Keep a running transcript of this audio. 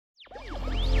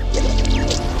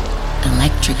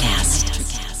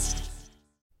NutraCast.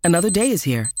 Another day is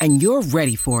here, and you're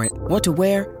ready for it. What to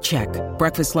wear? Check.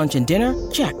 Breakfast, lunch, and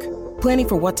dinner? Check. Planning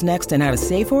for what's next and how to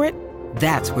save for it?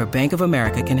 That's where Bank of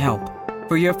America can help.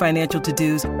 For your financial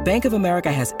to-dos, Bank of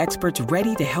America has experts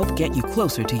ready to help get you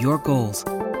closer to your goals.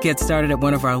 Get started at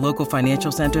one of our local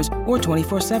financial centers or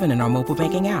 24/7 in our mobile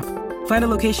banking app. Find a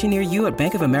location near you at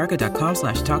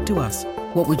bankofamerica.com/talktous.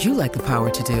 What would you like the power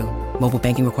to do? Mobile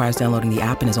banking requires downloading the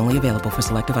app and is only available for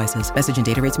select devices. Message and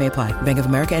data rates may apply. Bank of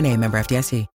America N.A., member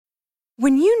FDIC.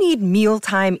 When you need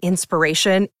mealtime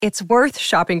inspiration, it's worth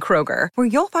shopping Kroger, where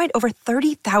you'll find over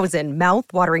 30,000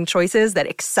 mouth-watering choices that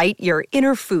excite your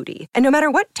inner foodie. And no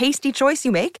matter what tasty choice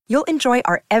you make, you'll enjoy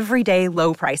our everyday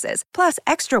low prices, plus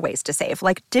extra ways to save,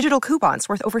 like digital coupons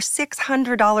worth over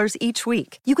 $600 each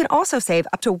week. You can also save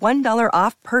up to $1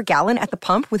 off per gallon at the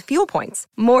pump with fuel points.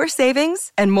 More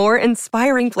savings and more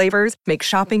inspiring flavors make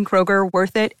shopping Kroger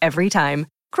worth it every time.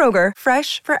 Kroger,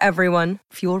 fresh for everyone.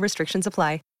 Fuel restrictions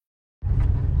apply.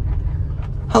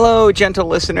 Hello, gentle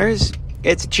listeners.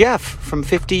 It's Jeff from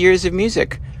 50 Years of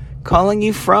Music, calling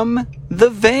you from the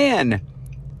van.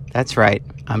 That's right,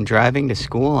 I'm driving to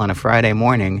school on a Friday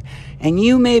morning, and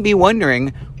you may be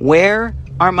wondering, where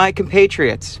are my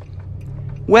compatriots?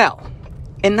 Well,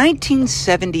 in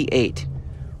 1978,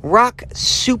 rock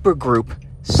supergroup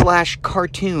 /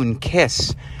 cartoon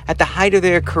Kiss, at the height of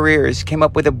their careers, came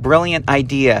up with a brilliant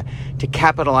idea to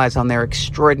capitalize on their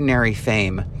extraordinary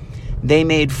fame. They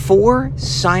made 4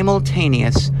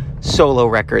 simultaneous solo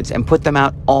records and put them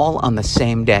out all on the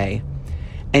same day.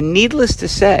 And needless to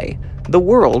say, the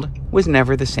world was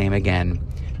never the same again.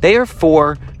 They are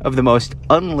 4 of the most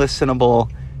unlistenable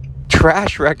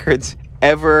trash records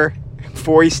ever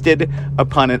foisted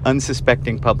upon an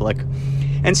unsuspecting public.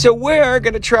 And so we're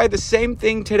going to try the same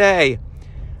thing today.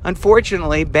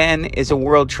 Unfortunately, Ben is a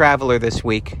world traveler this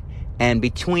week, and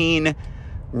between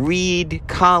Reed,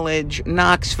 College,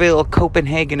 Knoxville,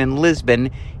 Copenhagen, and Lisbon,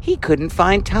 he couldn't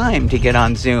find time to get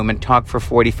on Zoom and talk for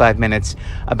 45 minutes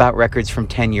about records from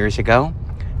 10 years ago.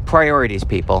 Priorities,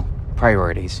 people.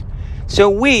 Priorities. So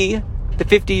we, the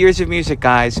 50 Years of Music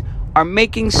guys, are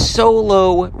making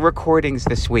solo recordings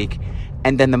this week,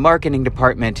 and then the marketing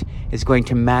department is going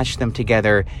to mash them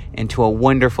together into a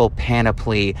wonderful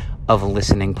panoply of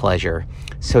listening pleasure.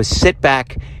 So sit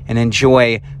back and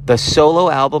enjoy the solo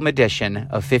album edition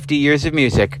of 50 Years of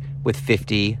Music with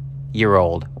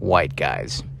 50-year-old white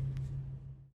guys.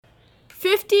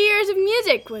 50 Years of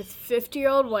Music with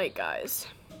 50-year-old white guys.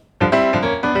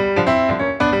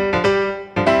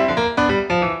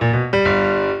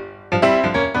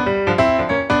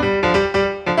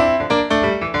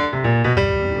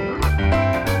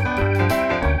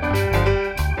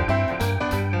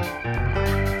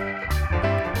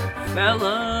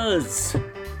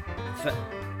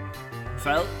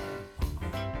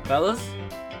 Fellas!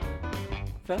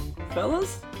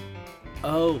 Fellas?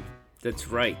 Oh, that's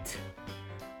right.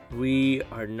 We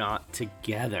are not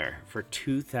together for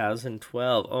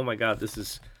 2012. Oh my god, this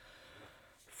is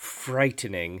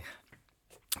frightening.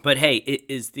 But hey, it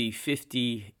is the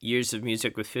 50 Years of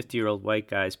Music with 50-year-old white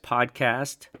guys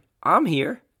podcast. I'm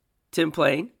here, Tim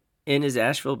Plain, in his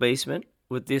Asheville basement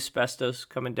with the asbestos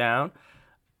coming down.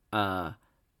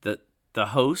 The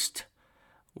host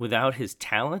without his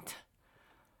talent,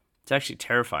 it's actually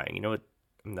terrifying. You know what?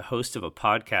 I'm the host of a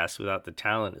podcast without the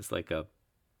talent is like a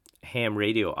ham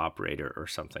radio operator or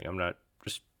something. I'm not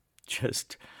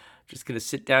just gonna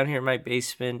sit down here in my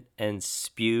basement and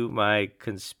spew my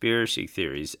conspiracy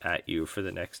theories at you for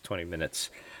the next 20 minutes.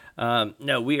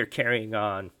 No, we are carrying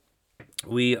on.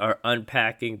 We are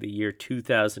unpacking the year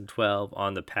 2012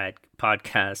 on the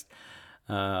podcast.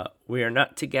 We are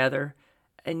not together,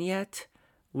 and yet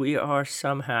we are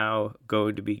somehow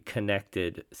going to be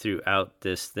connected throughout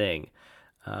this thing,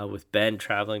 with Ben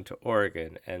traveling to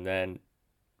Oregon and then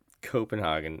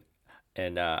Copenhagen,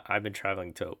 and I've been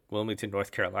traveling to Wilmington,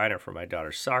 North Carolina for my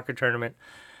daughter's soccer tournament.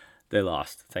 They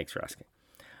lost. Thanks for asking.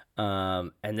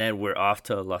 And then we're off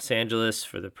to Los Angeles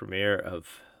for the premiere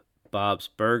of Bob's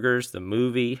Burgers, the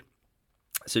movie.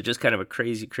 So just kind of a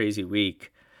crazy, crazy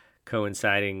week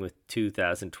coinciding with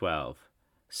 2012.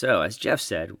 So, as Jeff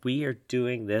said, we are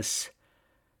doing this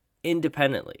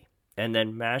independently and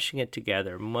then mashing it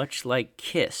together, much like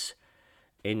Kiss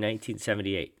in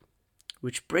 1978.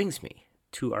 Which brings me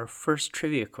to our first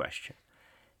trivia question.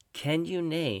 Can you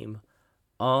name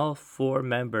all 4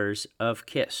 members of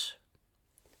Kiss?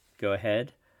 Go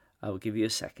ahead. I will give you a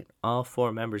second. All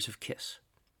 4 members of Kiss.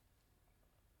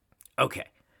 Okay.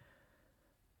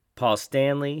 Paul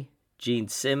Stanley, Gene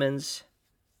Simmons,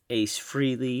 Ace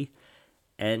Frehley,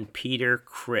 and Peter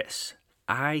Criss.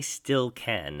 I still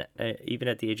can, even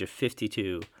at the age of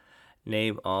 52,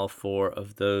 name all four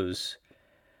of those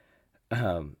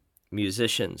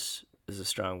musicians is a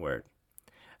strong word.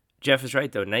 Jeff is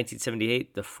right, though. In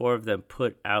 1978, the four of them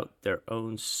put out their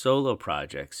own solo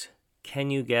projects.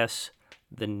 Can you guess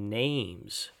the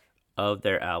names of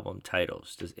their album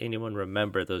titles? Does anyone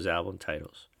remember those album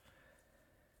titles?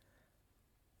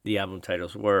 The album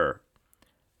titles were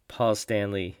Paul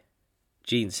Stanley,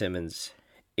 Gene Simmons,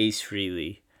 Ace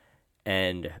Frehley,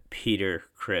 and Peter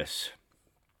Criss.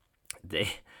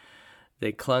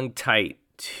 They clung tight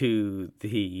to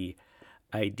the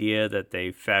idea that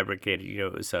they fabricated.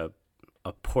 It was a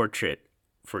portrait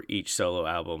for each solo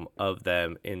album of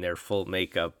them in their full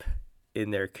makeup,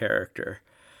 in their character.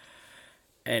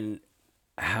 And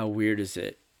how weird is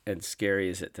it and scary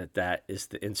is it that is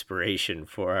the inspiration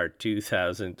for our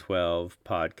 2012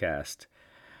 podcast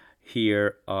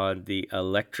here on the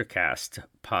Electricast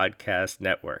podcast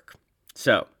network.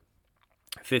 So,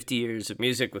 50 years of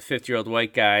music with 50-year-old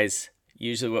white guys.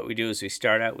 Usually what we do is we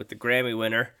start out with the Grammy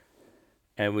winner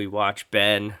and we watch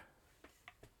Ben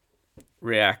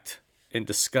react in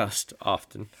disgust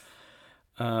often.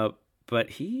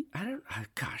 But see,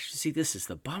 this is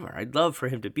the bummer. I'd love for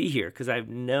him to be here because I have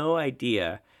no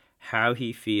idea how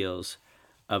he feels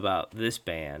about this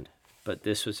band. But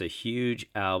this was a huge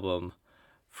album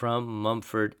from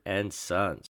Mumford &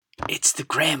 Sons. It's the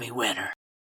Grammy winner.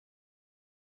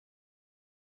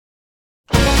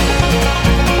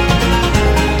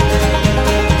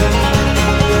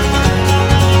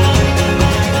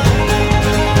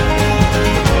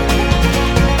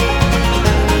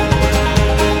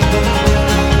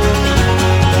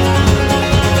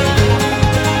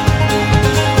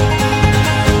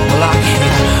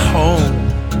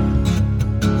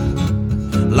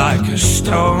 Like a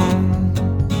stone,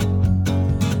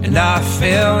 and I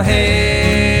fell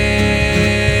heavy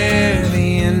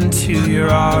into your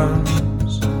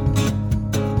arms.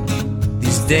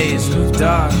 These days of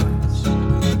dust,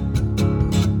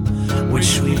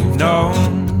 which we've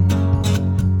known,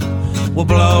 will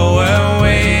blow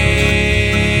away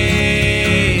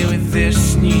with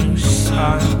this new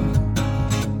sun.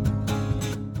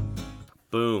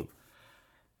 Boom.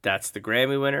 That's the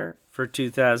Grammy winner for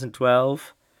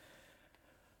 2012.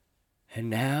 And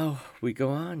now we go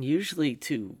on usually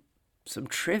to some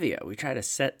trivia. We try to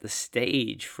set the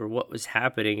stage for what was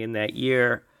happening in that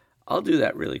year. I'll do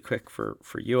that really quick for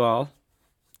you all.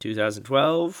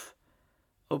 2012,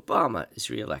 Obama is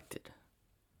reelected.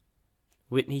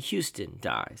 Whitney Houston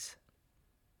dies.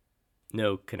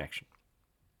 No connection.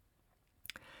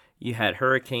 You had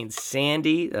Hurricane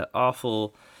Sandy, the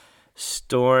awful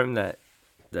storm that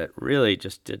really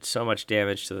just did so much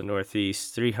damage to the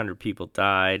Northeast. 300 people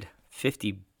died.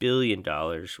 $50 billion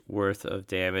worth of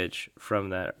damage from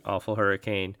that awful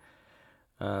hurricane.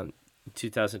 In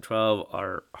 2012,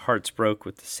 our hearts broke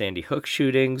with the Sandy Hook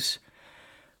shootings.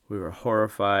 We were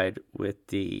horrified with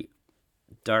the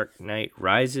Dark Knight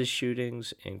Rises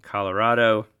shootings in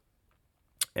Colorado.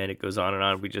 And it goes on and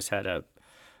on. We just had a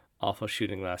awful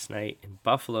shooting last night in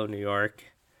Buffalo, New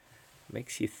York.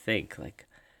 Makes you think, like,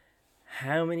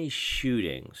 how many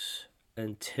shootings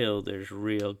until there's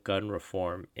real gun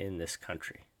reform in this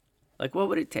country? Like, what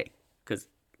would it take? Because,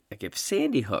 like, if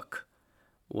Sandy Hook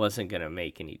wasn't going to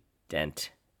make any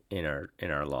dent in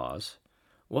our laws,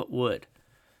 what would?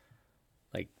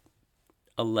 Like,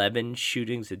 11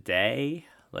 shootings a day?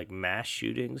 Like, mass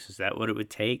shootings? Is that what it would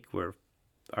take where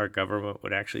our government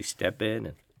would actually step in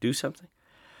and do something?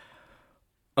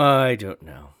 I don't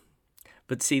know.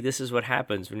 But see, this is what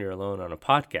happens when you're alone on a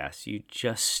podcast. You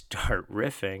just start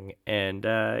riffing, and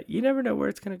you never know where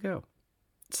it's going to go.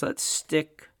 So let's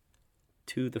stick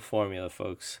to the formula,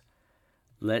 folks.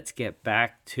 Let's get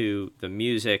back to the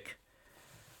music.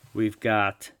 We've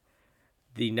got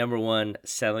the number one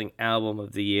selling album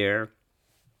of the year.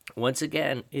 Once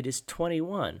again, it is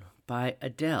 21 by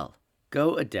Adele.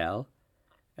 Go Adele.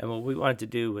 And what we wanted to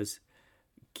do was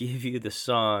give you the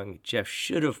song Jeff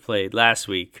should have played last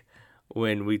week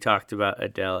when we talked about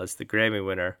Adele as the Grammy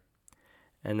winner.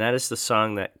 And that is the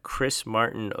song that Chris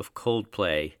Martin of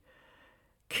Coldplay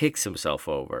kicks himself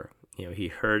over. You know, he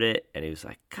heard it and he was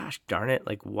like, gosh darn it,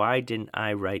 like, why didn't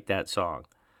I write that song?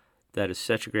 That is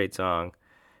such a great song.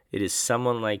 It is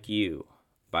Someone Like You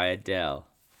by Adele,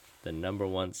 the number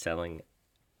one selling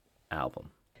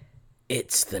album.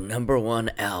 It's the number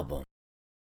one album.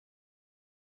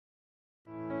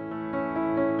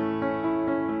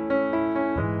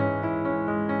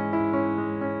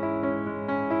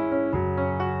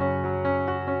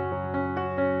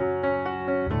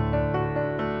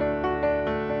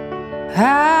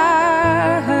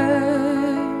 I heard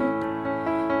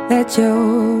that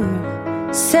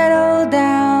you're settled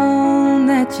down,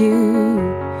 that you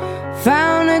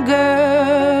found a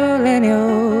girl and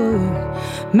you're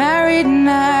married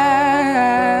now.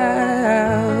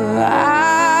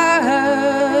 I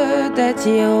heard that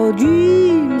your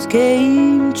dreams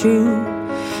came true.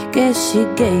 Guess she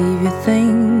gave you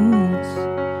things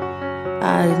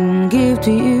I didn't give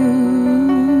to you.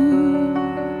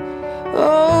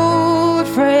 Old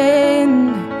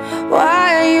friend,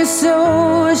 why are you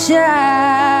so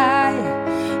shy?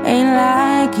 Ain't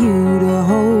like you to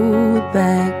hold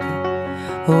back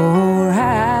or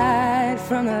hide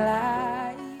from the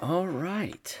light. All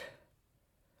right.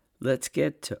 Let's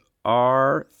get to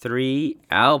our 3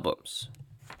 albums.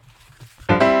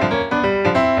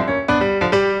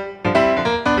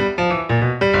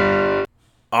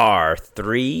 Our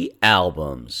 3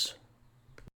 albums.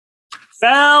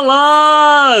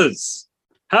 Fellas!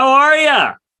 How are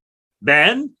ya?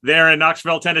 Ben, there in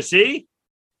Knoxville, Tennessee.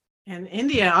 And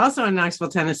India, also in Knoxville,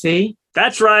 Tennessee.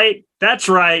 That's right. That's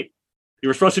right. You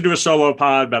were supposed to do a solo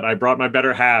pod, but I brought my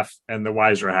better half and the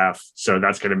wiser half. So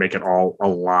that's going to make it all a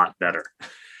lot better.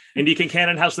 Indy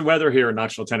Kincannon, how's the weather here in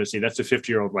Knoxville, Tennessee? That's a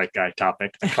 50-year-old white guy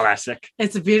topic. A classic.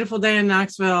 It's a beautiful day in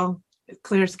Knoxville.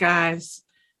 Clear skies,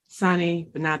 sunny,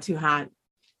 but not too hot.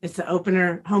 It's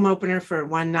the home opener for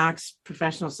One Knox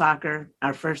Professional Soccer,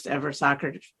 our first ever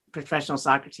professional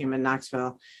soccer team in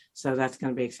Knoxville. So that's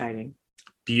going to be exciting.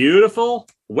 Beautiful.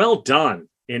 Well done,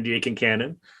 Indy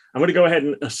Kincannon. I'm going to go ahead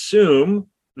and assume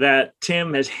that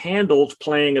Tim has handled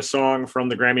playing a song from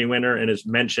the Grammy winner and has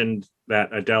mentioned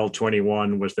that Adele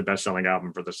 21 was the best-selling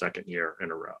album for the second year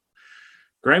in a row.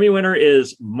 Grammy winner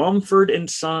is Mumford &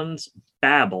 Sons'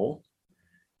 Babel.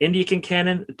 Indy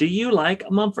Kincannon, do you like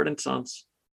Mumford & Sons?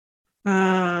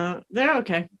 They're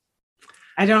okay.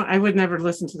 I would never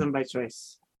listen to them by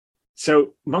choice.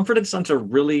 So Mumford & Sons are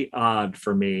really odd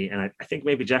for me, and I think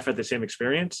maybe Jeff had the same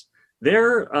experience.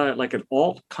 They're like an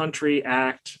alt country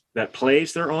act that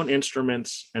plays their own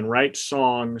instruments and writes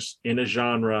songs in a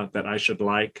genre that I should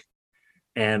like.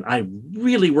 And I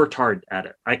really worked hard at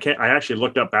it. I actually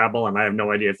looked up Babel, and I have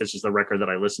no idea if this is the record that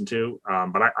I listened to.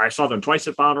 But I saw them twice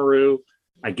at Bonnaroo.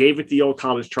 I gave it the old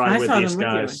college try with these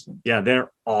guys. Yeah,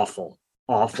 they're awful.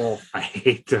 Awful. I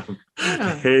hate them.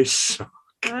 They suck.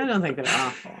 I don't think they're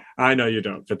awful. I know you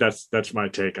don't, but that's my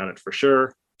take on it for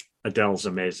sure. Adele's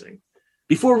amazing.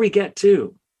 Before we get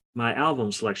to my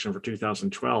album selection for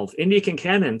 2012, Indy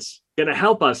Kincannon's going to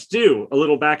help us do a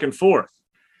little back and forth.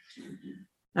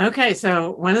 Okay,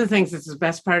 so one of the things that's the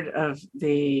best part of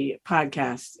the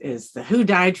podcast is the Who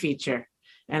Died feature.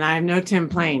 And I'm no Tim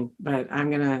Plain, but I'm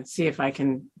going to see if I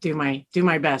can do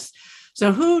my best.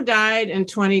 So who died in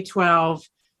 2012,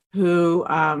 who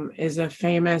is a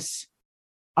famous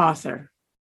author?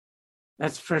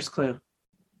 That's the first clue.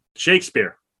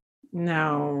 Shakespeare.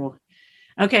 No.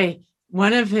 Okay,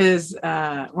 one of his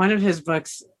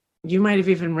books you might have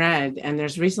even read, and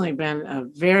there's recently been a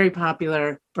very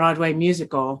popular Broadway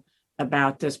musical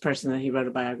about this person that he wrote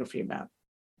a biography about.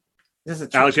 This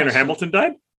is Alexander Hamilton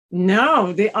died?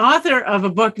 No, the author of a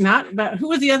book, not about who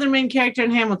was the other main character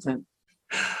in Hamilton?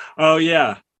 Oh,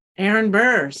 yeah. Aaron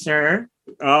Burr, sir.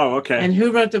 Oh, okay. And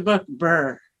who wrote the book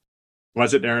Burr?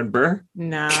 Was it Aaron Burr?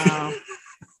 No.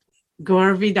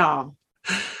 Gore Vidal.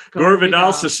 Gore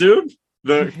Vidal Sassoon?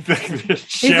 The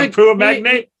shampoo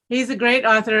magnate? He's a great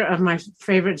author of my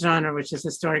favorite genre, which is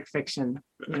historic fiction.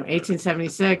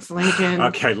 1876, Lincoln.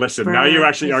 Okay, listen. Burr, now you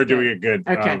actually are doing it good,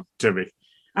 okay. Timmy.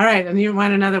 All right, and you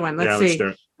want another one. Let's see. Let's do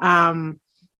it.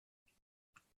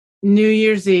 New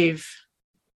Year's Eve,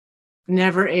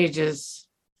 never ages,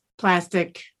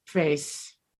 plastic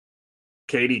face.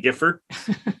 Katie Gifford.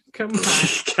 Come on.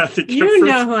 Kathy Gifford. You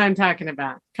know who I'm talking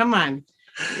about. Come on.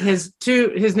 His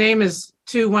name is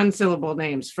 2 one-syllable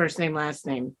names, first name, last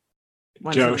name.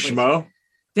 Joe Schmo.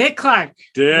 Dick Clark.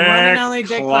 Dick one and only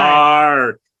Dick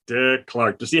Clark. Dick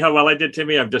Clark. To see how well I did,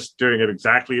 Timmy, I'm just doing it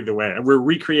exactly the way. And we're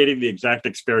recreating the exact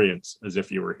experience as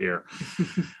if you were here.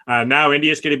 Now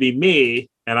India's going to be me,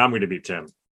 and I'm going to be Tim.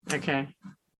 Okay.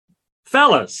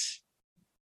 Fellas,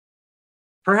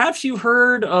 perhaps you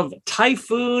heard of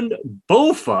Typhoon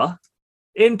Bofa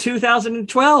in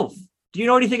 2012. Do you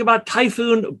know anything about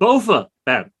Typhoon Bofa,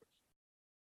 Ben?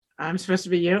 I'm supposed to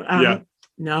be you? Yeah.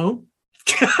 No.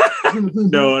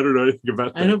 No, I don't know anything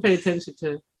about that. I don't pay attention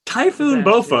to Typhoon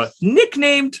Bofa,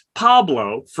 nicknamed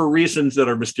Pablo for reasons that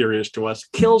are mysterious to us,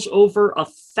 kills over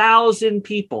 1,000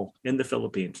 people in the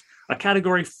Philippines. A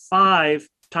Category 5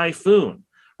 typhoon.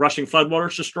 Rushing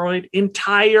floodwaters destroyed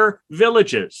entire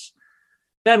villages.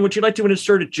 Ben, would you like to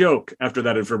insert a joke after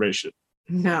that information?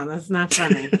 No, that's not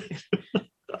funny.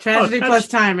 Tragedy plus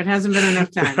time. It hasn't been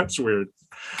enough time. That's weird.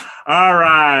 All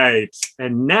right.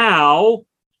 And now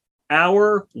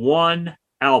our one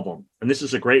album. And this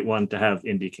is a great one to have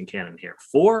Indy Kincannon here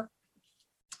for.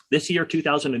 This year,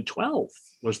 2012,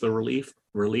 was the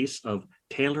release of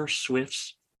Taylor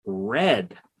Swift's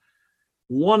Red.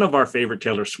 One of our favorite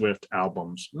Taylor Swift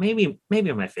albums. Maybe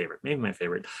my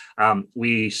favorite.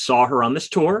 We saw her on this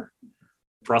tour.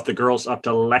 Brought the girls up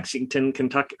to Lexington,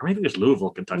 Kentucky, or maybe it was Louisville,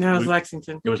 Kentucky. No, it was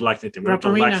Lexington. It was Lexington. We went to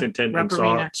Lexington and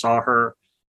saw her.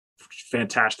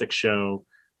 Fantastic show.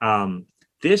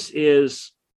 This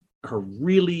is her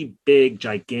really big,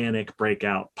 gigantic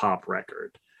breakout pop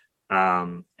record.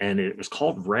 And it was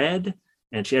called Red,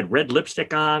 and she had red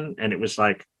lipstick on, and it was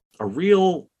like a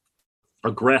real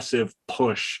aggressive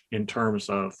push in terms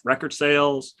of record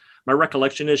sales. My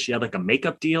recollection is she had like a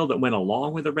makeup deal that went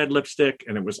along with the red lipstick,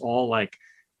 and it was all like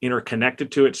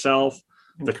interconnected to itself.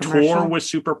 The tour was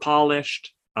super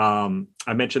polished.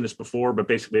 I mentioned this before, but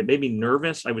basically it made me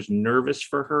nervous. I was nervous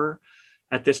for her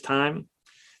at this time.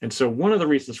 And so one of the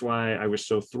reasons why I was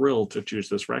so thrilled to choose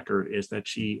this record is that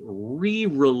she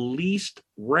re-released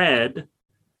Red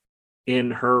in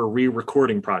her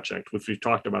re-recording project, which we've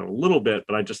talked about a little bit,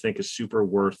 but I just think is super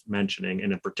worth mentioning,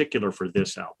 and in particular for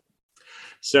this album.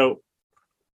 So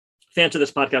fans of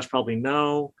this podcast probably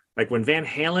know, like when Van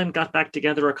Halen got back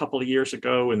together a couple of years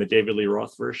ago in the David Lee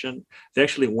Roth version, they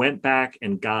actually went back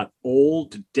and got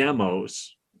old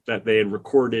demos that they had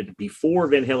recorded before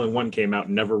Van Halen 1 came out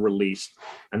and never released,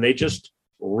 and they just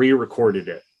re-recorded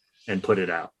it and put it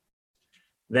out.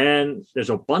 Then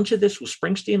there's a bunch of this with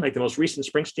Springsteen, like the most recent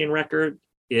Springsteen record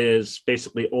is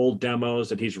basically old demos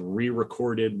that he's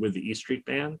re-recorded with the E Street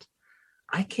Band.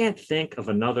 I can't think of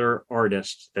another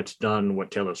artist that's done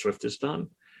what Taylor Swift has done,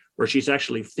 where she's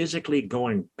actually physically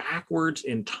going backwards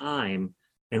in time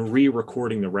and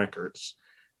re-recording the records.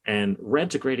 And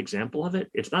Red's a great example of it.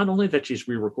 It's not only that she's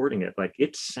re-recording it, like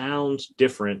it sounds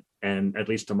different, and at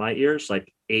least to my ears,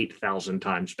 like 8,000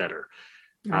 times better.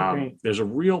 There's a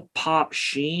real pop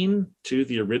sheen to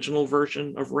the original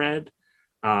version of Red.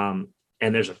 And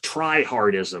there's a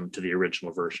try-hardism to the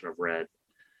original version of Red.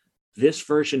 This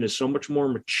version is so much more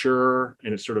mature,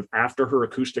 and it's sort of after her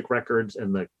acoustic records,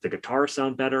 and the guitars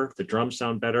sound better, the drums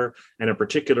sound better, and in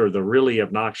particular, the really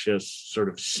obnoxious sort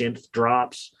of synth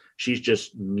drops, she's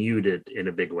just muted in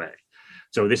a big way.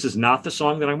 So this is not the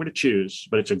song that I'm going to choose,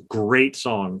 but it's a great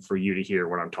song for you to hear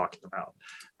what I'm talking about.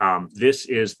 This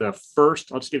is the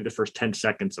first, I'll just give you the first 10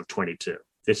 seconds of 22.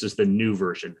 This is the new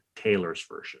version, Taylor's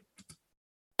version.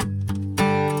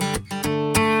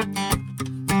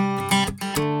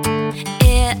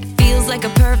 It feels like a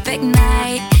perfect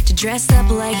night to dress up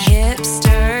like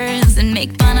hipsters and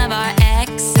make fun of our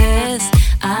exes.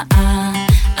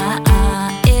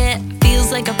 It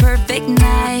feels like a perfect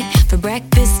night for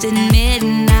breakfast at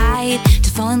midnight, to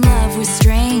fall in love with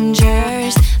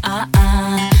strangers.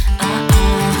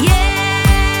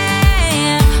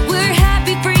 Yeah, we're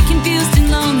happy, free, confused, and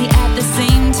lonely at the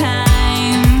same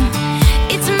time.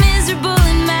 It's miserable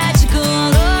and magical.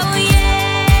 Oh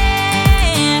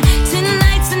yeah,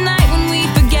 tonight's the night when we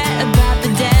forget about the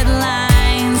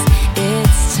deadlines.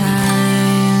 It's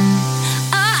time.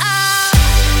 I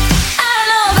don't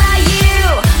know about you,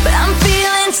 but I'm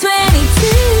feeling 22.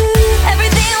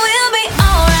 Everything will be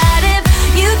alright if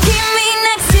you keep me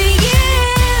next to you.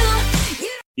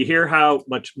 You hear how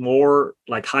much more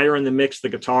like higher in the mix the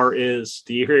guitar is.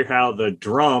 Do you hear how the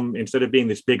drum, instead of being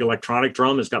this big electronic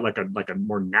drum, has got like a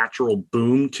more natural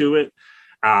boom to it?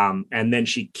 And then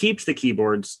she keeps the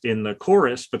keyboards in the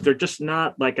chorus, but they're just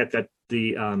not like at the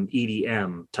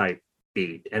EDM type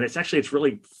beat. And it's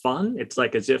really fun. It's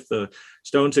like as if the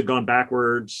Stones had gone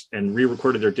backwards and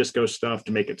re-recorded their disco stuff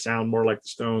to make it sound more like the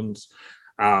Stones.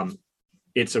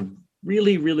 It's a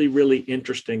really, really, really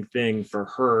interesting thing for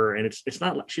her. And it's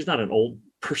not like she's not an old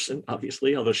person,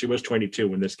 obviously, although she was 22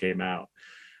 when this came out.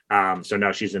 So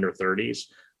now she's in her 30s,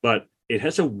 but it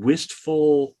has a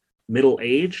wistful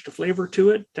middle-aged flavor to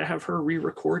it to have her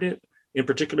re-record it, in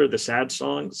particular the sad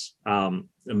songs.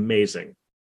 Amazing.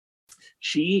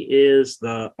 She is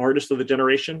the artist of the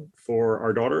generation for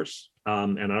our daughters.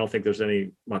 And I don't think there's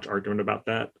any much argument about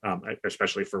that,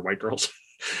 especially for white girls.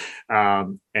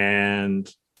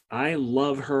 And I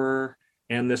love her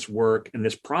and this work, and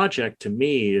this project to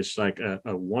me is like a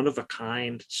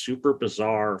one-of-a-kind, super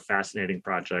bizarre, fascinating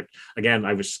project. Again,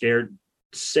 I was scared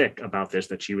sick about this,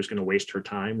 that she was going to waste her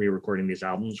time re-recording these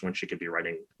albums when she could be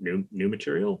writing new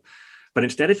material. But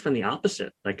instead, it's been the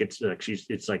opposite. Like it's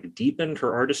like deepened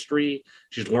her artistry.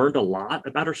 She's learned a lot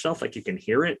about herself. Like you can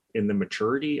hear it in the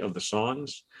maturity of the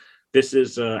songs. This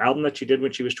is an album that she did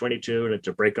when she was 22, and it's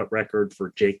a breakup record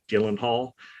for Jake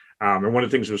Gyllenhaal. And one of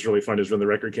the things that was really fun is when the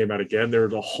record came out again, there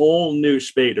was a whole new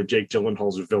spate of Jake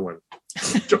Gyllenhaal's villain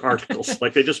articles.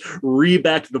 Like they just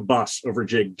re-backed the bus over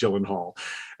Jake Gyllenhaal.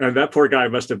 And that poor guy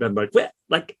must have been like, what?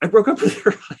 Like I broke up with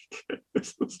her like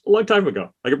this was a long time ago.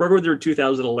 Like I broke up with her in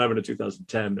 2011 to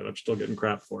 2010, and I'm still getting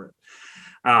crap for it.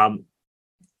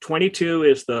 22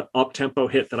 is the up-tempo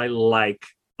hit that I like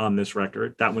on this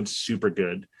record. That one's super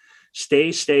good.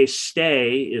 Stay, Stay,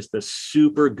 Stay is the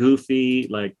super goofy,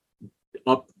 like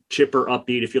chipper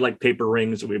upbeat. If you like Paper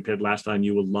Rings that we played last time,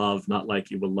 you will love. Not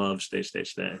Like You Will Love, Stay, Stay,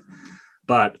 Stay.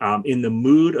 But in the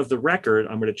mood of the record,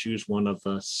 I'm going to choose one of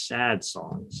the sad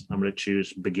songs. I'm going to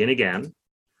choose Begin Again.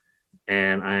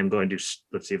 And I'm going to,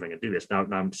 let's see if I can do this. Now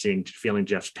I'm feeling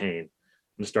Jeff's pain. I'm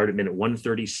going to start at minute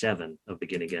 137 of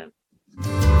Begin Again. You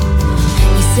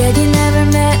said you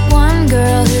never met one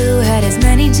girl who had as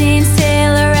many James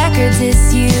Taylor records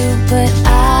as you, but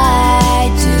I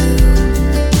do.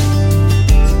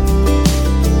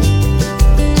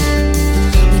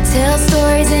 Tell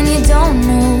stories and you don't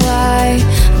know why.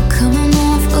 I'm coming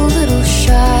off a little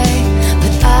shy,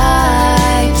 but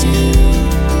I do.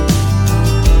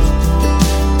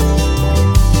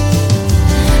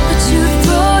 But you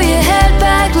throw your head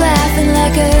back laughing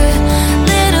like a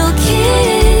little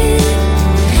kid.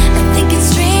 I think it's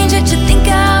strange that you think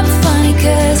I'm funny,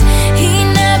 'cause he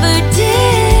never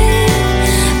did.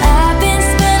 I've been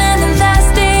spending the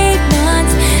last 8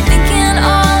 months thinking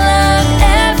all love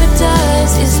ever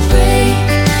does is break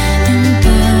and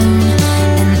burn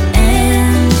and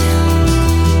end.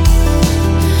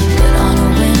 But on a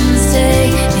Wednesday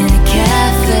in a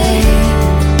cafe,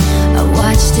 I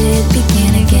watched it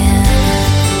begin again.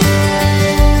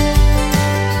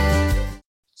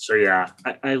 So yeah,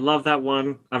 I love that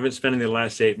one. I've been spending the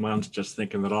last 8 months just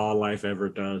thinking that all life ever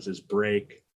does is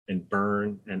break and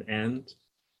burn and end.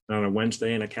 And on a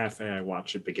Wednesday in a cafe, I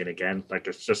watch it begin again. Like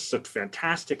it's just such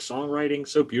fantastic songwriting,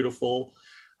 so beautiful.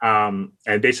 And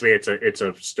basically it's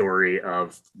a story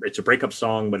of, it's a breakup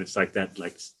song, but it's like that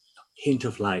like hint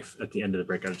of life at the end of the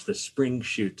breakup. It's the spring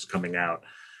shoots coming out.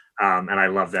 And I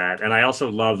love that. And I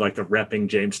also love like the repping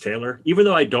James Taylor. Even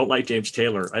though I don't like James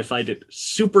Taylor, I find it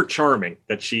super charming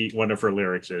that one of her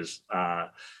lyrics is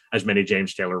as many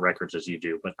James Taylor records as you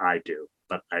do, but I do.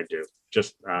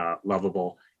 Just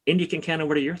lovable. Indy Kincannon,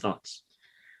 what are your thoughts?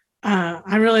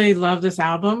 I really love this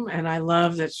album, and I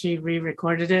love that she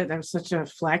re-recorded it. That was such a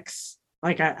flex.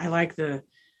 Like I like the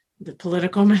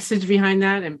political message behind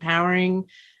that, empowering.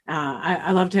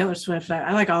 I love Taylor Swift.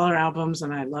 I like all her albums,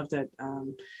 and I love that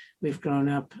we've grown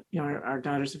up, our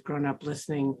daughters have grown up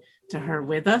listening to her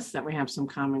with us, that we have some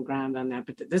common ground on that.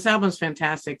 But this album's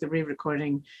fantastic. The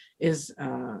re-recording is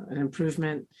an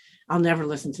improvement. I'll never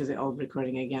listen to the old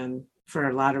recording again for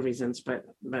a lot of reasons, but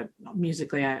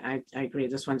musically, I agree.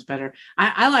 This one's better.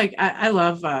 I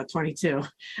love 22.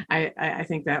 I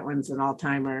think that one's an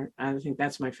all-timer. I think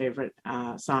that's my favorite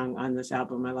song on this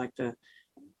album. I like the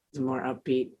more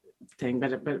upbeat thing,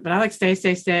 but I like Stay,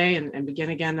 Stay, Stay and Begin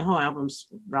Again. The whole album's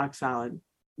rock solid.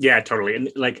 Yeah, totally.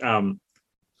 And like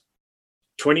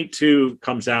 22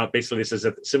 comes out, basically this is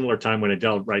a similar time when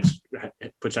Adele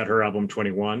puts out her album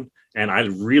 21, and I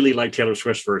really like Taylor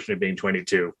Swift's version of being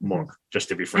 22 more, just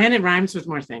to be frank. And it rhymes with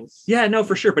more things. Yeah, no,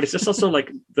 for sure. But it's just also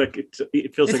like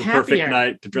it feels like a perfect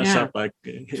night to dress up like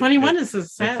 21 is so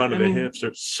sad. Fun of the hips.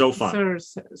 It's so fun.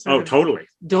 Sort totally.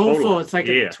 Doleful. Totally. It's like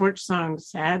a torch song,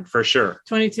 sad. For sure.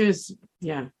 22 is,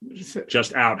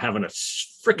 just out having a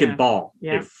freaking ball.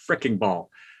 Yeah. A freaking ball.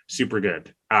 Super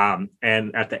good. And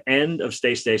at the end of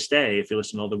Stay, Stay, Stay, if you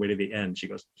listen all the way to the end, she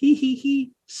goes, hee, hee,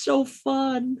 hee, so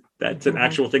fun. That's an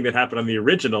actual thing that happened on the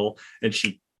original, and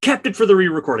she kept it for the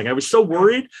re-recording. I was so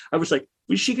worried. I was like,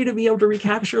 was she going to be able to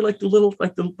recapture like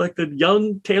the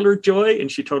young Taylor Joy? And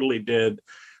she totally did.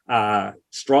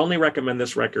 Strongly recommend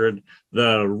this record.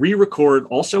 The re-record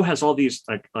also has all these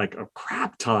like a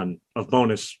crap ton of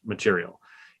bonus material.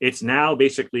 It's now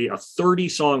basically a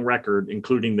 30-song record,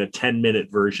 including the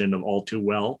 10-minute version of All Too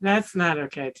Well. That's not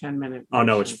okay. 10-minute. Oh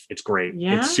no, it's great.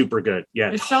 Yeah? It's super good.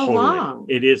 Yeah, it's totally. So long.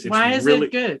 It is. It's Why is really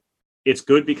it good? It's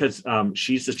good because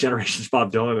she's this generation's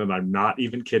Bob Dylan, and I'm not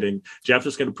even kidding. Jeff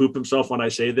is going to poop himself when I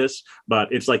say this,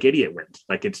 but it's like Idiot Wind.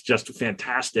 Like it's just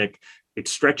fantastic. It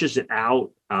stretches it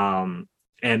out, and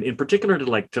in particular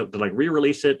to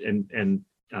re-release it and.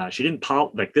 She didn't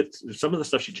some of the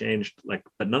stuff she changed,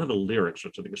 but none of the lyrics,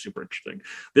 which I think is super interesting.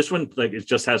 This one, it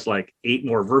just has 8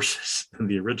 more verses than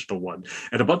the original one,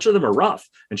 and a bunch of them are rough.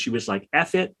 And she was like,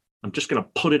 "F it, I'm just gonna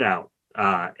put it out."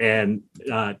 And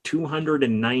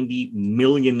 290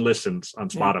 million listens on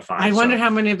Spotify. I wonder how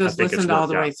many of those listened all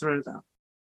the way through, though.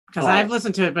 Because I've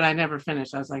listened to it, but I never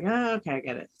finished. I was like, oh, okay, I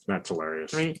get it. That's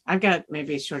hilarious. I've got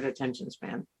maybe a short attention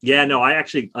span. Yeah, no, I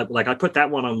actually I put that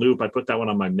one on loop. I put that one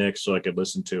on my mix so I could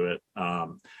listen to it.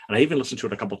 And I even listened to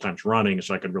it a couple times running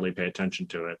so I could really pay attention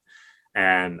to it.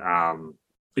 And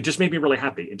it just made me really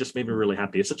happy.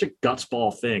 It's such a guts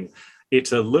ball thing.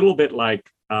 It's a little bit like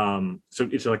so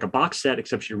it's like a box set,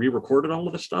 except she re-recorded all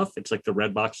of the stuff. It's like the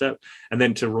red box set, and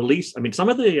then to release. I mean, some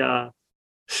of the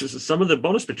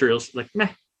bonus materials, like meh.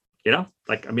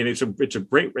 Like, I mean, it's a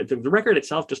great, the record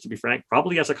itself, just to be frank,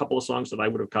 probably has a couple of songs that I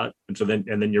would have cut. And so then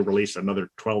you release another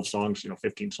 12 songs,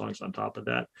 15 songs on top of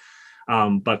that.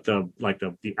 But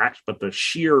the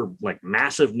sheer like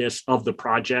massiveness of the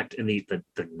project and the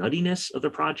nuttiness of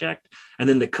the project, and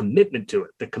then the commitment to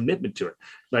it.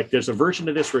 Like, there's a version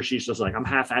of this where she's just like, I'm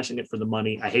half-assing it for the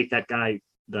money. I hate that guy,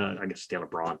 I guess Taylor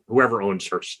Braun, whoever owns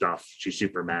her stuff, she's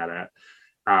super mad at.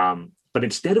 But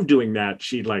instead of doing that,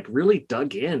 she like really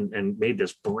dug in and made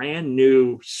this brand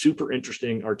new, super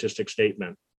interesting artistic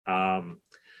statement.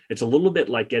 It's a little bit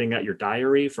like getting out your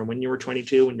diary from when you were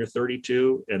 22 and you're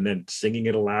 32, and then singing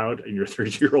it aloud in your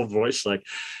 32-year-old voice, like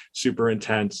super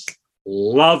intense.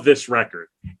 Love this record.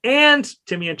 And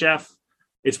Timmy and Jeff,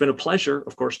 it's been a pleasure,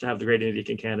 of course, to have the great Indie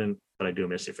Kincannon, but I do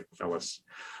miss you, fellas.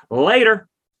 Later.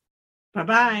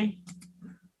 Bye-bye.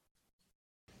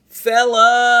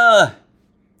 Fella!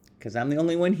 Because I'm the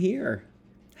only one here.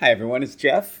 Hi, everyone. It's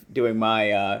Jeff doing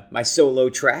my my solo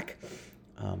track.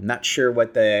 Not sure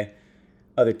what the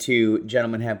other two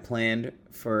gentlemen have planned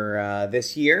for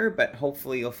this year, but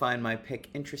hopefully you'll find my pick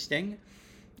interesting.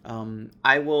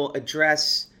 I will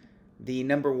address the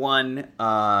number one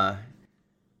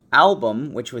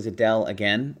album, which was Adele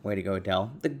again. Way to go,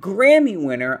 Adele. The Grammy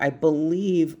winner, I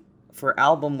believe, for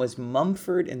album was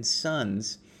Mumford &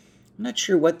 Sons. I'm not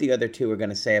sure what the other two are going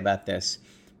to say about this.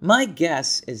 My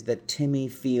guess is that Timmy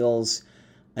feels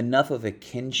enough of a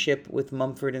kinship with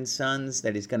Mumford & Sons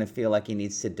that he's going to feel like he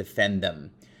needs to defend them.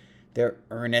 They're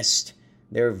earnest.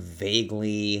 They're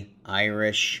vaguely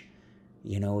Irish.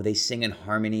 They sing in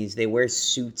harmonies. They wear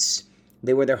suits.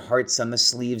 They wear their hearts on the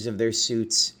sleeves of their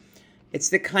suits. It's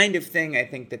the kind of thing I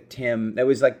think that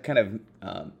was like kind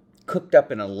of cooked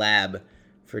up in a lab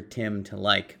for Tim to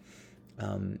like.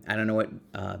 I don't know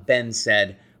what Ben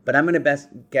said, but I'm going to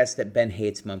guess that Ben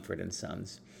hates Mumford &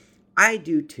 Sons. I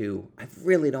do too. I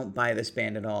really don't buy this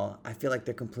band at all. I feel like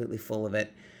they're completely full of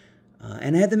it.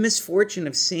 And I had the misfortune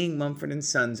of seeing Mumford &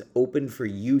 Sons open for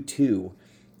U2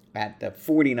 at the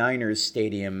 49ers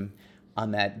Stadium on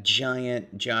that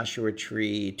giant Joshua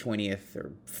Tree 20th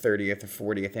or 30th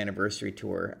or 40th anniversary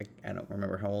tour. I don't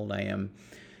remember how old I am.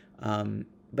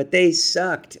 But they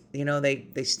sucked.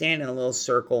 They stand in a little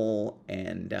circle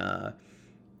and...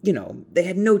 they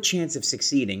had no chance of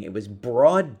succeeding. It was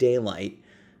broad daylight,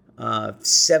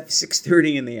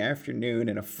 6:30 in the afternoon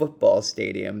in a football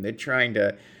stadium. They're trying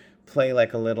to play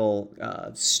like a little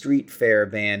street fair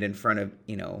band in front of,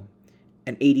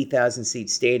 an 80,000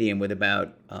 seat stadium with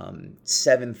about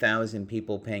 7,000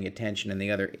 people paying attention and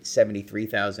the other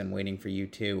 73,000 waiting for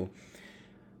U2.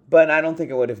 But I don't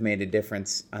think it would have made a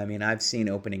difference. I mean, I've seen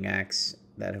opening acts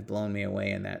that have blown me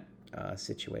away in that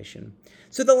situation.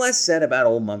 So the less said about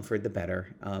old Mumford, the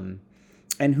better.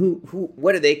 And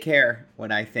what do they care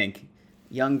what I think?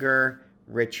 Younger,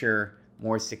 richer,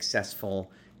 more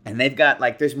successful. And they've got,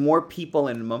 there's more people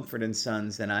in Mumford &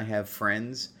 Sons than I have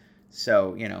friends.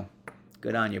 So,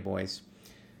 good on you, boys.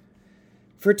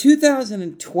 For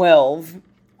 2012,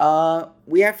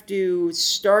 we have to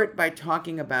start by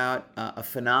talking about a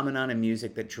phenomenon in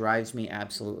music that drives me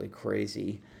absolutely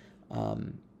crazy.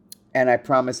 And I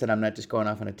promise that I'm not just going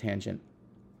off on a tangent.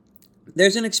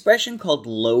 There's an expression called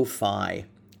lo-fi.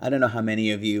 I don't know how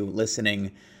many of you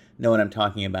listening know what I'm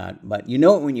talking about, but you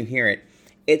know it when you hear it.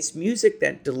 It's music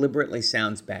that deliberately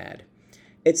sounds bad.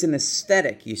 It's an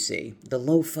aesthetic, you see, the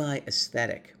lo-fi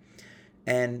aesthetic.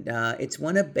 And it's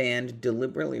when a band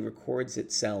deliberately records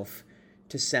itself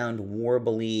to sound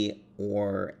warbly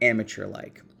or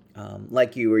amateur-like.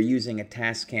 Like you were using a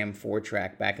Tascam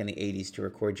 4-track back in the 80s to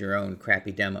record your own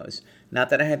crappy demos. Not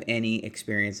that I have any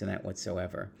experience in that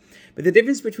whatsoever. But the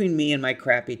difference between me and my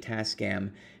crappy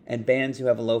Tascam and bands who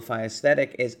have a lo-fi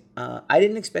aesthetic is I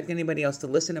didn't expect anybody else to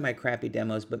listen to my crappy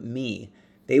demos but me.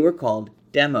 They were called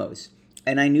demos.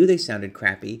 And I knew they sounded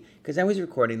crappy because I was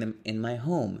recording them in my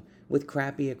home with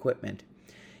crappy equipment.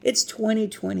 It's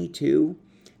 2022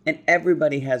 and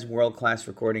everybody has world-class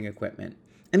recording equipment.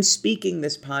 I'm speaking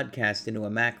this podcast into a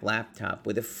Mac laptop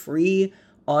with a free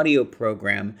audio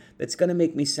program that's going to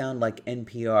make me sound like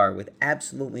NPR with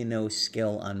absolutely no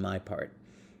skill on my part,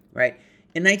 right?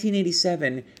 In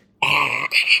 1987,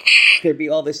 there'd be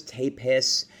all this tape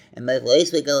hiss, and my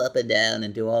voice would go up and down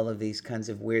and do all of these kinds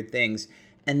of weird things.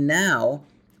 And now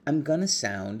I'm gonna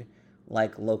sound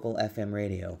like local FM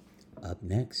radio. Up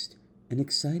next, an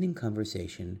exciting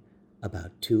conversation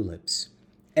about tulips.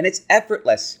 And it's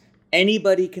effortless.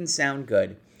 Anybody can sound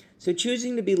good. So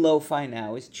choosing to be lo-fi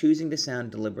now is choosing to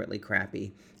sound deliberately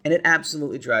crappy. And it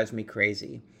absolutely drives me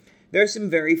crazy. There are some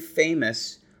very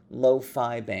famous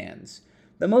lo-fi bands.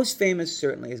 The most famous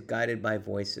certainly is Guided by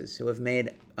Voices, who have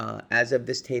made, as of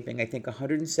this taping, I think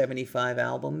 175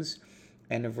 albums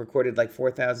and have recorded like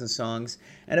 4,000 songs,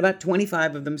 and about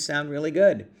 25 of them sound really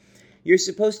good. You're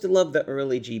supposed to love the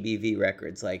early GBV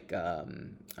records like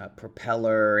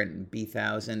Propeller and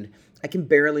B1000. I can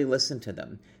barely listen to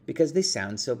them because they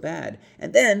sound so bad.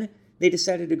 And then they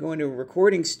decided to go into a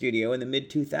recording studio in the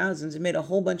mid-2000s and made a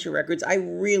whole bunch of records I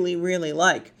really, really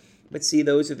like. But see,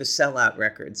 those are the sellout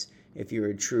records if you're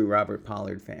a true Robert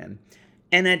Pollard fan.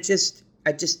 And I just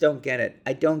don't get it.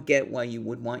 I don't get why you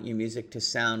would want your music to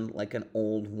sound like an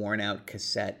old, worn-out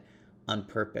cassette on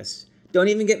purpose. Don't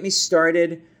even get me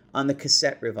started on the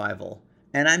cassette revival.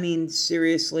 And I mean,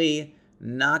 seriously,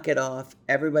 knock it off.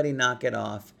 Everybody knock it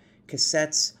off.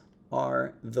 Cassettes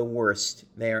are the worst.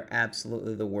 They are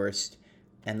absolutely the worst.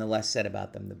 And the less said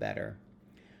about them, the better.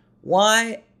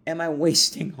 Why am I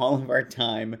wasting all of our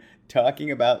time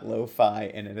talking about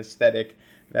lo-fi and an aesthetic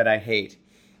that I hate?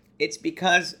 It's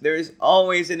because there is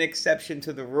always an exception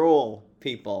to the rule,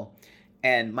 people.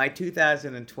 And my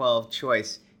 2012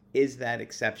 choice is that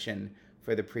exception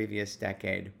for the previous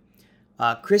decade.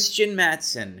 Christian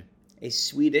Mattsson, a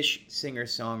Swedish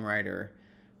singer-songwriter,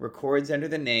 records under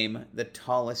the name The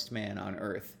Tallest Man on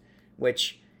Earth,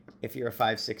 which, if you're a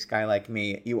 5'6" guy like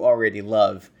me, you already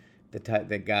love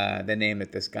the name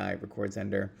that this guy records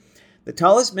under. The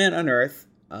Tallest Man on Earth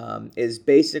is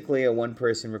basically a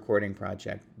one-person recording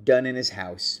project done in his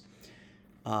house.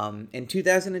 In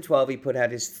 2012, he put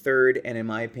out his third and, in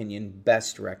my opinion,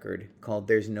 best record called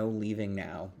There's No Leaving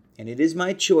Now. And it is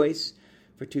my choice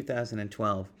for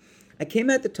 2012. I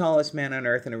came at The Tallest Man on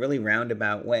Earth in a really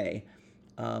roundabout way.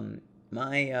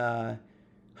 My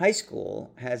high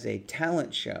school has a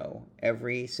talent show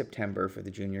every September for the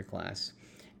junior class.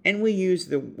 And we use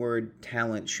the word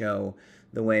talent show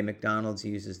the way McDonald's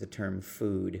uses the term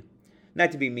food.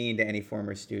 Not to be mean to any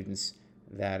former students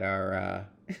that are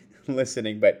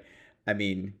listening, but I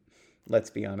mean,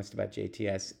 let's be honest about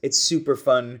JTS. It's super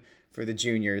fun for the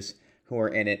juniors who are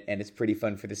in it, and it's pretty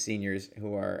fun for the seniors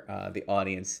who are the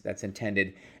audience that's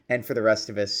intended. And for the rest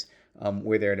of us,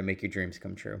 we're there to make your dreams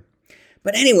come true.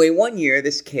 But anyway, one year,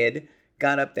 this kid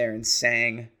got up there and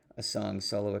sang a song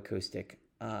solo acoustic,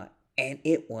 and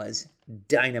it was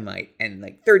dynamite. And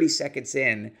like 30 seconds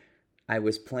in, I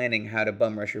was planning how to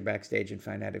bum rush her backstage and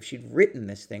find out if she'd written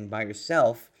this thing by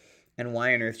herself and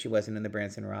why on earth she wasn't in the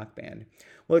Branson Rock Band.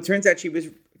 Well, it turns out she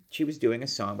was doing a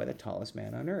song by the tallest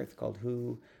man on earth called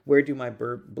Where Do My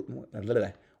Blue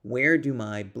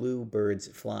Birds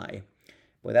Fly?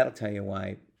 Well, that'll tell you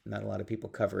why not a lot of people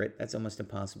cover it. That's almost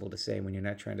impossible to say when you're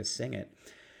not trying to sing it.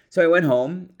 So I went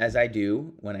home, as I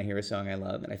do when I hear a song I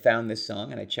love, and I found this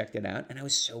song and I checked it out, and I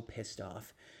was so pissed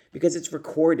off because it's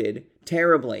recorded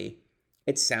terribly.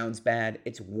 It sounds bad,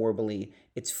 it's warbly,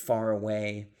 it's far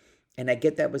away, and I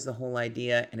get that was the whole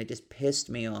idea, and it just pissed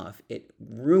me off. It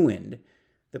ruined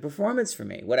the performance for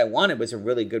me. What I wanted was a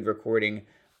really good recording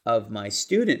of my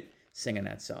student singing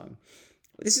that song.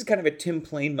 This is kind of a Tim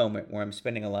Plain moment where I'm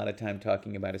spending a lot of time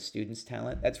talking about a student's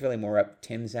talent. That's really more up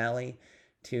Tim's alley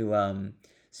to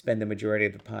spend the majority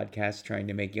of the podcast trying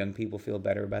to make young people feel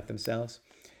better about themselves.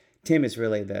 Tim is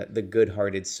really the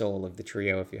good-hearted soul of the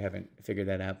trio, if you haven't figured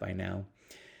that out by now.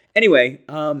 Anyway,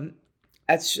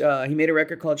 he made a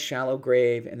record called Shallow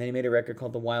Grave, and then he made a record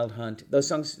called The Wild Hunt.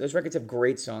 Those records have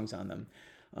great songs on them.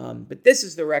 But this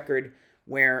is the record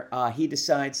where he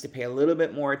decides to pay a little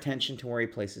bit more attention to where he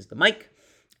places the mic,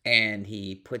 and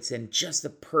he puts in just the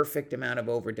perfect amount of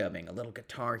overdubbing, a little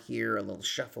guitar here, a little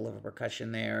shuffle of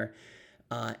percussion there,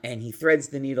 and he threads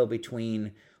the needle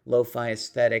between lo-fi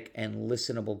aesthetic and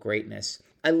listenable greatness.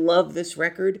 I love this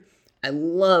record. I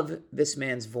love this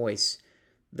man's voice.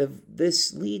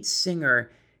 This lead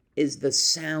singer is the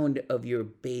sound of your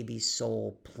baby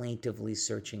soul plaintively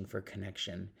searching for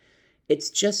connection. It's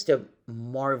just a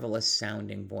marvelous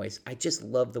sounding voice. I just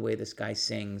love the way this guy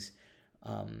sings.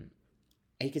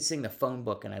 He could sing the phone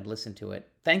book and I'd listen to it.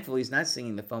 Thankfully, he's not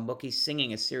singing the phone book. He's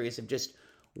singing a series of just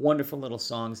wonderful little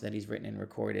songs that he's written and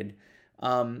recorded.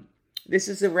 This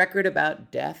is a record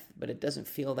about death, but it doesn't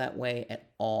feel that way at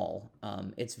all.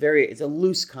 It's a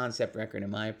loose concept record in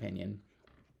my opinion.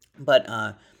 But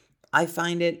I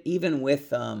find it, even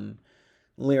with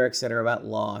lyrics that are about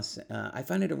loss, I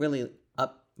find it a really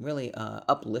really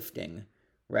uplifting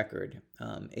record.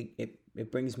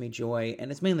 It brings me joy,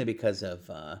 and it's mainly because of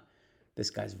this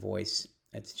guy's voice.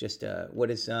 It's just what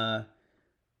does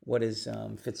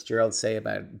Fitzgerald say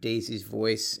about Daisy's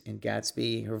voice in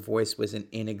Gatsby? Her voice was an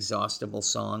inexhaustible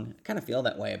song. I kind of feel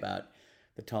that way about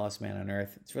The Tallest Man on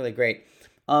Earth. It's really great.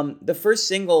 The first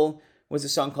single was a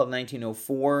song called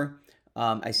 1904.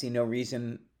 I see no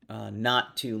reason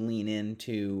not to lean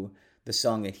into the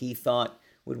song that he thought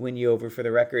would win you over for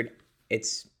the record. I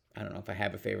don't know if I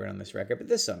have a favorite on this record, but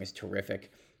this song is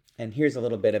terrific. And here's a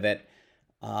little bit of it.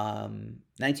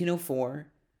 1904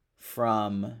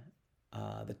 from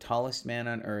The Tallest Man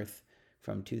on Earth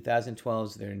from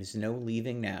 2012's There Is No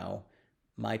Leaving Now,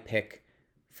 my pick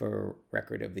for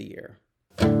Record of the Year.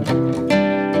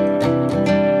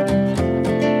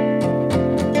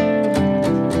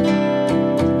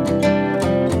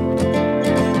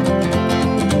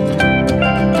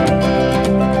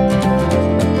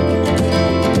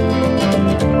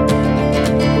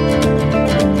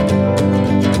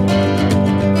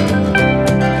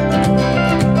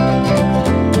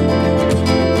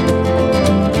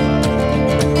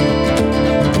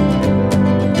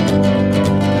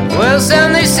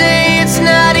 Some they say it's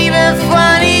not even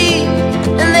funny,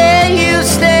 and there you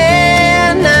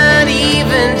stand, not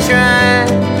even trying.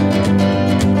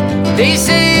 They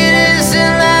say it is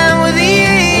in line with the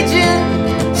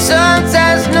agent.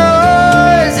 Sometimes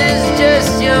noise is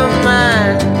just your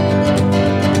mind,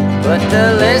 but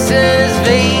the lesson is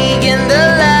vague and the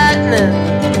lightning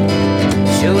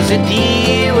shows a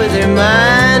deer with her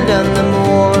mind on the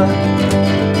moor.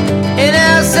 And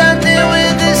how something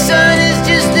with the sun is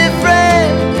just a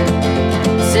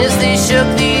since they shook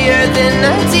the earth in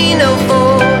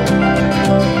 1904.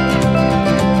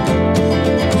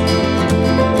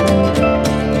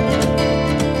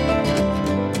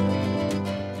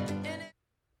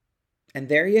 And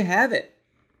there you have it.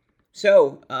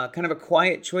 So, kind of a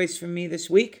quiet choice from me this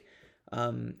week. I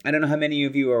don't know how many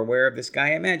of you are aware of this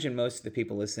guy. I imagine most of the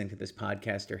people listening to this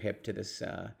podcast are hip to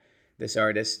this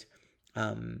artist.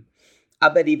 I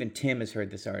bet even Tim has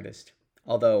heard this artist.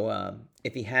 Although,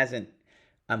 if he hasn't,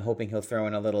 I'm hoping he'll throw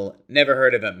in a little, never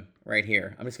heard of him, right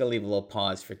here. I'm just going to leave a little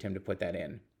pause for Tim to put that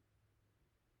in.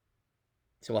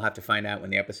 So we'll have to find out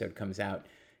when the episode comes out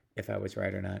if I was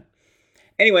right or not.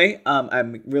 Anyway,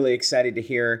 I'm really excited to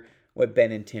hear what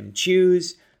Ben and Tim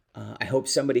choose. I hope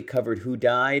somebody covered Who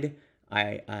Died.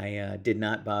 I did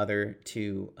not bother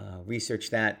to research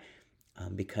that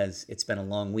because it's been a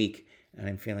long week and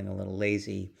I'm feeling a little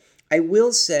lazy. I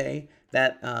will say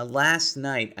that last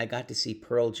night I got to see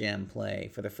Pearl Jam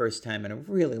play for the first time in a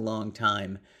really long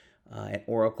time at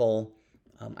Oracle.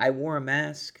 I wore a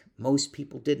mask. Most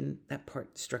people didn't. That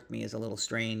part struck me as a little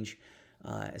strange,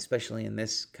 especially in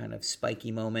this kind of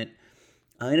spiky moment.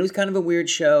 And it was kind of a weird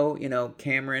show. You know,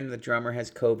 Cameron, the drummer, has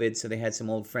COVID, so they had some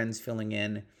old friends filling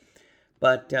in.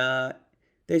 But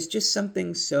there's just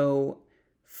something so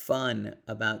fun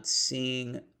about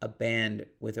seeing a band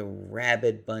with a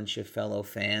rabid bunch of fellow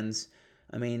fans.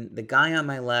 I mean, the guy on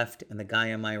my left and the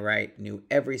guy on my right knew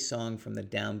every song from the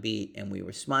downbeat, and we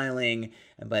were smiling,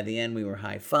 and by the end we were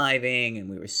high-fiving, and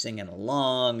we were singing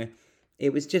along.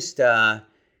 It was just a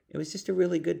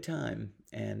really good time,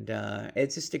 and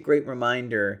it's just a great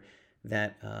reminder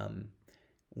that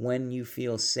when you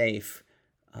feel safe,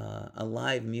 a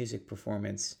live music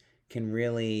performance can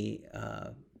really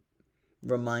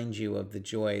remind you of the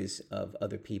joys of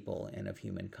other people and of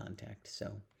human contact. So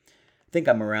I think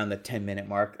I'm around the 10-minute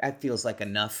mark. That feels like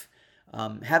enough.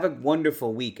 Have a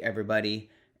wonderful week, everybody,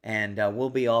 and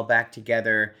we'll be all back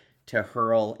together to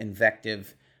hurl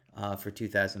invective for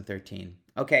 2013.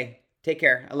 Okay, take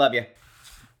care. I love you.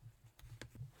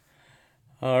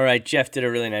 All right, Jeff did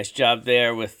a really nice job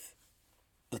there with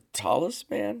The Tallest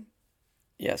Man.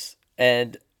 Yes,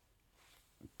 and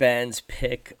Ben's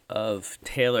pick of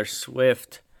Taylor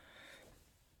Swift.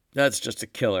 That's just a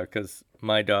killer because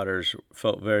my daughters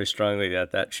felt very strongly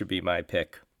that should be my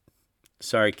pick.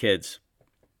 Sorry, kids.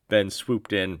 Ben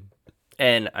swooped in,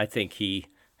 and I think he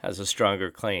has a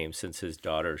stronger claim since his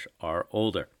daughters are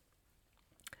older.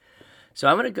 So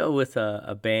I'm going to go with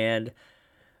a band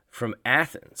from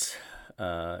Athens.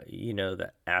 You know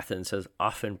that Athens has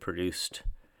often produced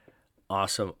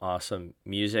awesome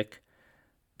music.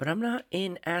 But I'm not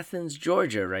in Athens,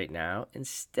 Georgia right now.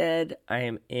 Instead, I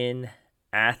am in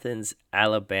Athens,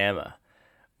 Alabama,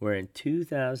 where in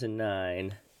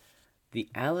 2009, the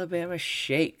Alabama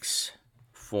Shakes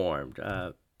formed.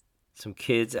 Some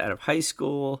kids out of high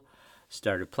school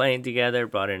started playing together,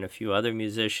 brought in a few other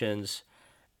musicians,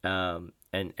 and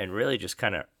really just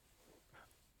kind of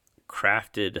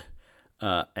crafted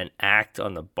an act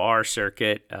on the bar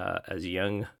circuit as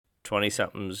young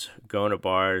 20-somethings going to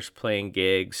bars, playing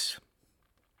gigs,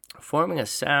 forming a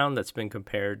sound that's been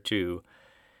compared to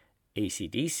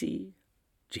AC/DC,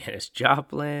 Janis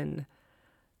Joplin,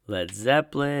 Led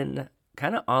Zeppelin,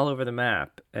 kind of all over the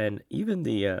map. And even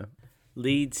the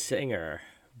lead singer,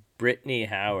 Brittany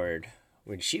Howard,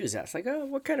 when she was asked, like, oh,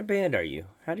 what kind of band are you?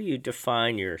 How do you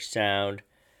define your sound?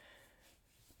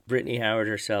 Brittany Howard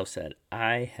herself said,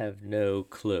 I have no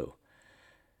clue.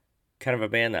 Kind of a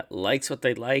band that likes what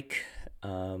they like,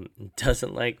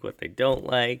 doesn't like what they don't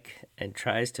like, and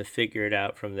tries to figure it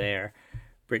out from there.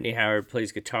 Brittany Howard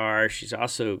plays guitar. She's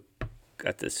also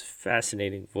got this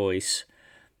fascinating voice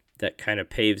that kind of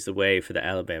paves the way for the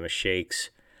Alabama Shakes.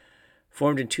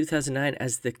 Formed in 2009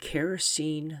 as the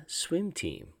Kerosene Swim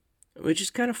Team, which is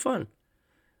kind of fun.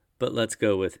 But let's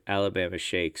go with Alabama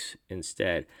Shakes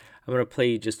instead. I'm going to play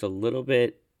you just a little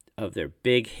bit of their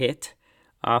big hit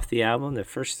off the album. The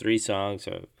first 3 songs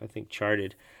are, I think,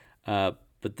 charted. But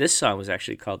this song was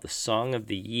actually called The Song of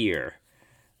the Year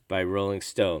by Rolling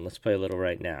Stone. Let's play a little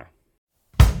right now.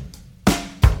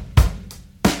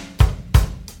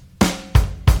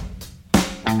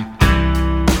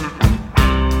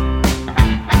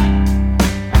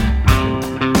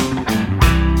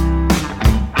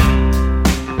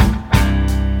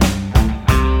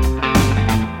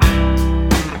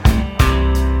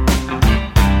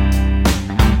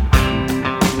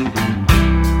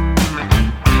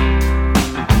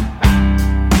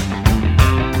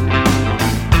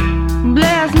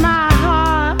 Bless my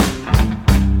heart,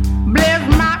 bless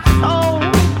my soul.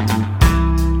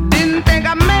 Didn't think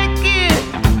I'd make it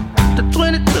to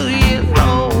 22 years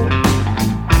old.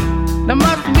 There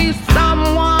must be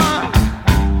someone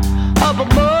up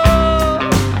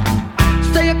above.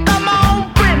 Say, come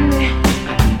on, Brittany,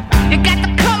 you got to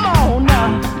come on now.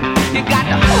 You got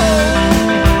to hold on.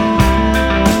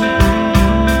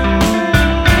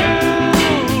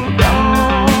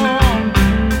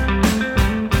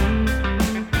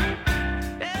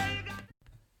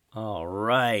 All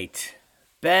right.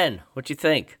 Ben, what you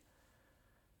think?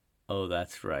 Oh,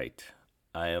 that's right.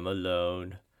 I am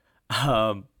alone.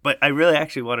 But I really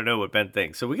actually want to know what Ben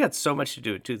thinks. So we got so much to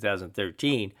do in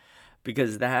 2013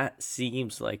 because that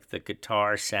seems like the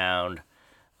guitar sound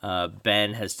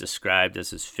Ben has described as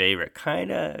his favorite. Kind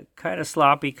of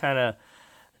sloppy, kind of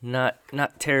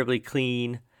not terribly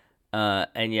clean,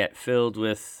 and yet filled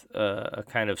with a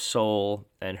kind of soul.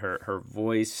 And her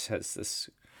voice has this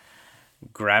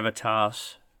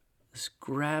gravitas, this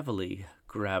gravelly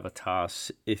gravitas,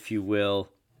 if you will,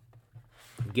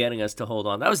 getting us to hold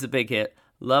on. That was the big hit.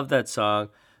 Love that song.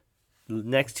 The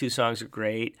next 2 songs are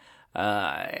great.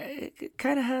 It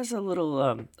kind of has a little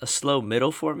a slow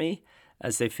middle for me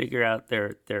as they figure out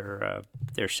their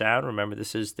sound. Remember,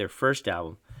 this is their first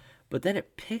album, but then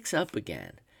it picks up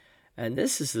again, and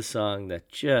this is the song that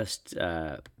just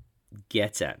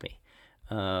gets at me.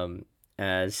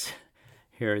 As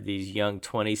here are these young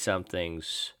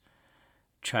 20-somethings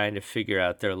trying to figure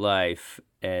out their life,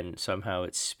 and somehow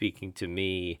it's speaking to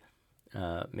me,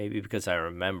 maybe because I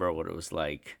remember what it was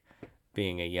like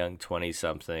being a young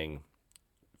 20-something,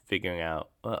 figuring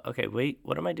out, okay, wait,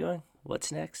 what am I doing?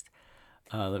 What's next?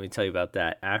 Let me tell you about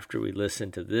that after we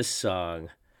listen to this song,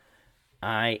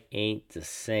 I Ain't the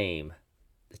Same,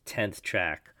 the 10th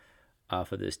track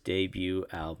off of this debut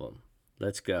album.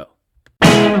 Let's go.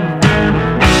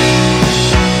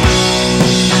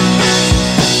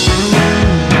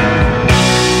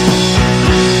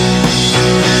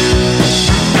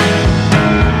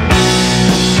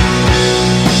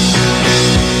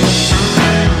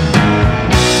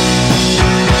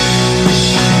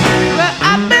 That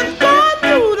I've been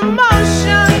looking for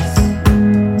something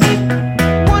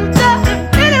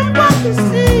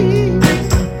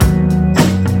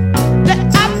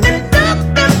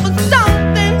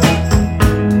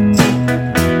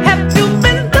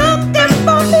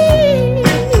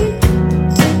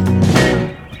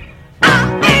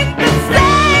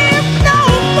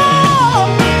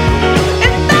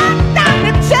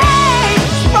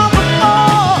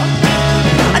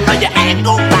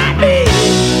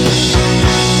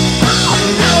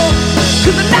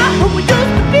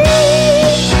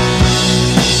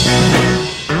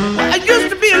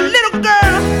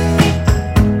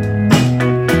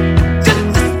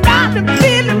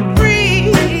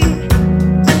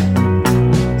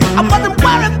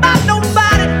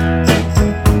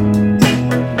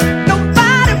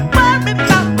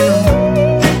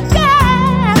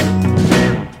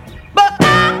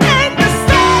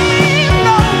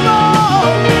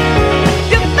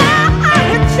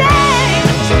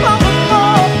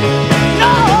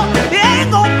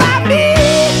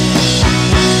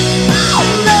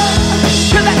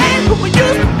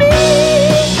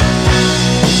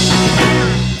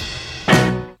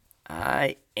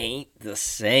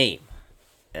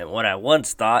And what I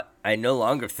once thought, I no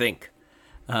longer think.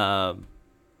 I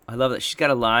love that. She's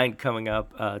got a line coming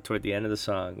up toward the end of the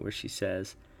song where she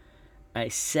says, I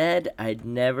said I'd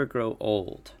never grow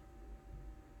old.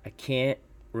 I can't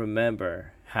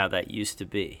remember how that used to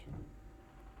be.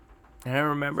 And I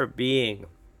remember being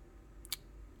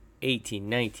 18,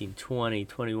 19, 20,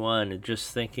 21 and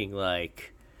just thinking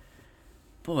like,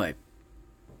 boy,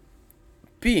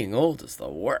 being old is the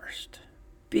worst.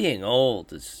 Being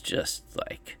old is just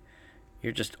like,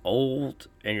 you're just old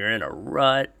and you're in a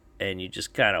rut and you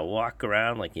just kind of walk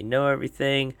around like you know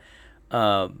everything.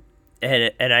 And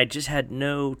I just had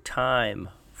no time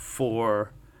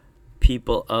for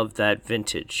people of that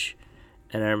vintage.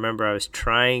 And I remember I was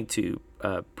trying to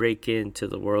break into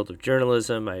the world of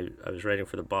journalism. I was writing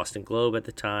for the Boston Globe at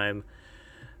the time.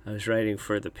 I was writing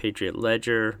for the Patriot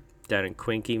Ledger down in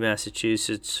Quincy,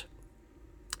 Massachusetts.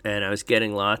 And I was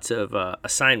getting lots of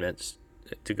assignments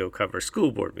to go cover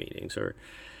school board meetings or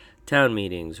town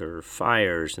meetings or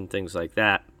fires and things like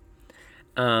that.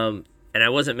 And I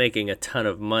wasn't making a ton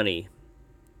of money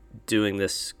doing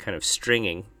this kind of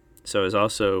stringing. So I was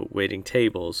also waiting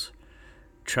tables,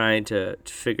 trying to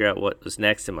figure out what was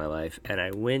next in my life. And I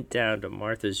went down to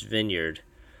Martha's Vineyard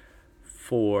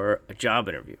for a job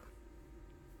interview.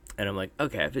 And I'm like,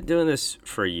 okay, I've been doing this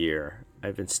for a year.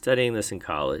 I've been studying this in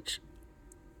college.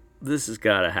 This has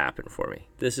got to happen for me.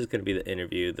 This is going to be the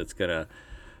interview that's going to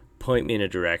point me in a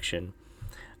direction.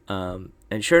 And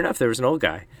sure enough, there was an old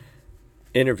guy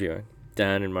interviewing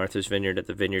down in Martha's Vineyard at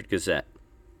the Vineyard Gazette.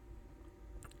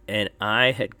 And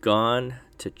I had gone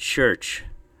to church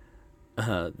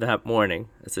that morning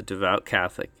as a devout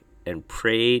Catholic and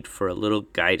prayed for a little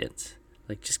guidance.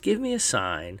 Like, just give me a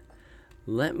sign.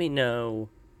 Let me know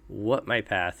what my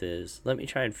path is. Let me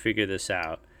try and figure this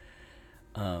out.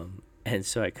 And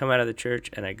so I come out of the church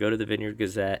and I go to the Vineyard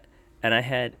Gazette, and I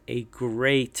had a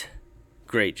great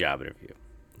job interview.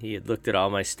 He had looked at all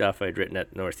my stuff I'd written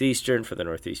at Northeastern for the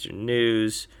Northeastern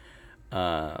News.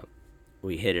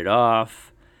 We hit it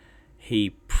off.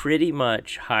 He pretty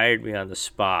much hired me on the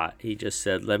spot. He just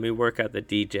said, let me work out the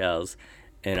details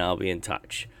and I'll be in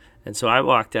touch. And so I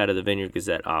walked out of the Vineyard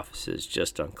Gazette offices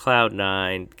just on cloud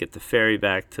nine, get the ferry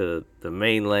back to the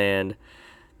mainland,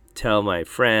 tell my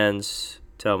friends,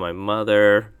 tell my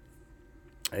mother,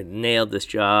 I nailed this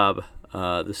job.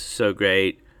 This is so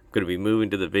great. I'm going to be moving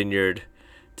to the Vineyard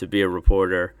to be a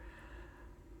reporter.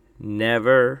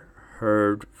 Never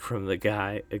heard from the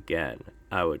guy again.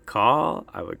 I would call.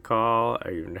 I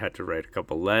even had to write a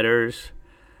couple letters.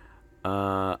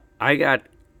 I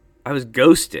was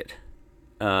ghosted,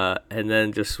 and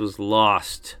then just was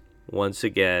lost once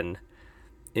again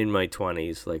in my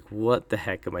 20s. Like, what the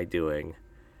heck am I doing?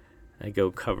 I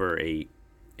go cover a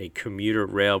commuter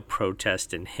rail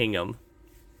protest in Hingham.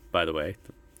 By the way,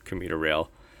 the commuter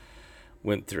rail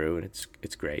went through, and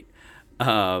it's great.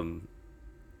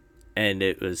 And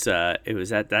it was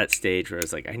at that stage where I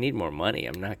was like, I need more money.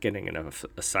 I'm not getting enough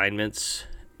assignments.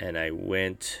 And I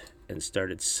went and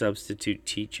started substitute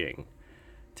teaching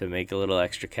to make a little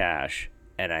extra cash.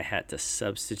 And I had to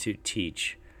substitute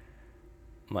teach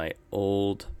my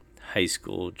old high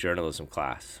school journalism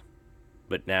class,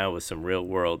 but now with some real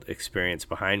world experience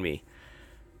behind me.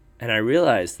 And I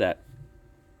realized that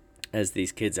as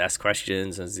these kids asked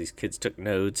questions, as these kids took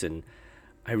notes, and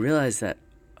I realized that,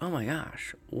 oh my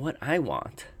gosh, what I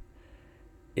want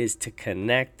is to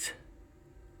connect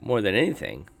more than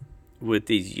anything with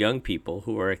these young people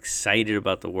who are excited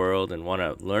about the world and want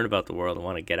to learn about the world and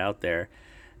want to get out there.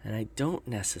 And I don't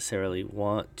necessarily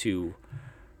want to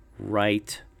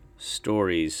write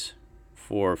stories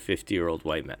for 50-year-old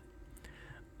white men.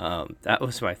 That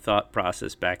was my thought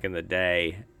process back in the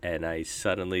day. And I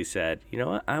suddenly said, you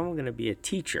know what? I'm going to be a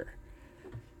teacher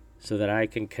so that I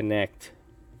can connect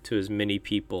to as many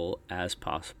people as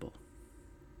possible,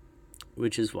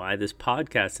 which is why this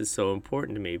podcast is so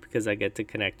important to me, because I get to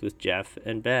connect with Jeff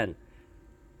and Ben,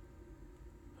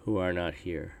 who are not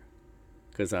here,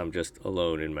 because I'm just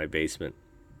alone in my basement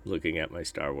looking at my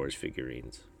Star Wars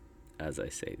figurines as I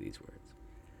say these words.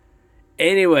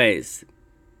 Anyways,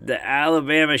 the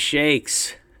Alabama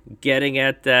Shakes, getting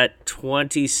at that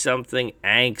 20-something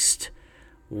angst.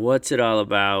 What's it all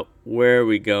about? Where are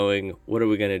we going? What are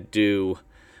we going to do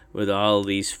with all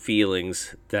these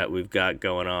feelings that we've got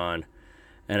going on?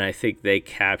 And I think they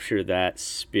capture that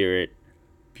spirit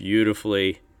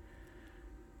beautifully.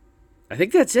 I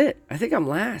think that's it. I think I'm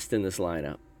last in this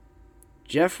lineup.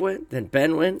 Jeff went, then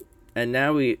Ben went, and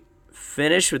now we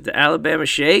finish with the Alabama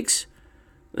Shakes.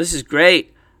 This is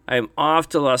great. I'm off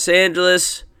to Los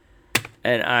Angeles,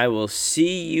 and I will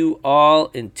see you all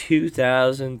in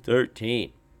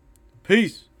 2013.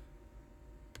 Peace.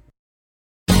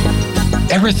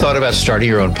 Ever thought about starting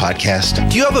your own podcast?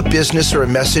 Do you have a business or a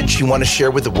message you want to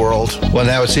share with the world? Well,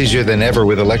 now it's easier than ever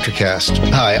with Electrocast.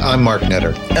 Hi, I'm Mark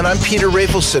Netter. And I'm Peter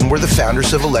Rafelson. We're the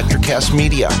founders of Electrocast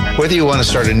Media. Whether you want to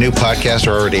start a new podcast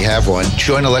or already have one,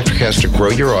 join Electrocast to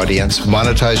grow your audience,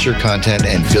 monetize your content,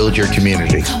 and build your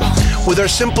community. With our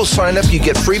simple sign-up, you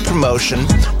get free promotion,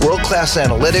 world-class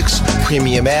analytics,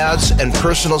 premium ads, and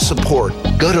personal support.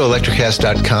 Go to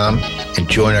electrocast.com and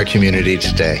join our community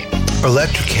today.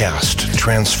 Electrocast.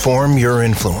 Transform your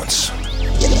influence.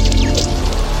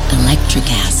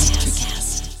 Electrocast.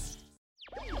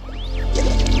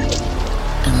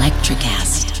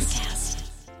 Electrocast.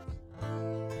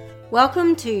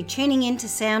 Welcome to Tuning Into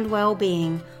Sound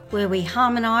Wellbeing, where we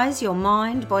harmonise your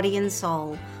mind, body and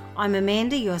soul. I'm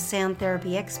Amanda, your sound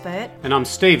therapy expert. And I'm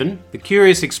Stephen, the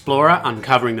curious explorer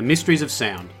uncovering the mysteries of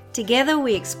sound. Together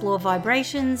we explore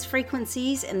vibrations,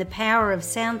 frequencies and the power of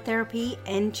sound therapy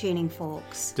and tuning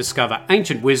forks. Discover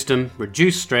ancient wisdom,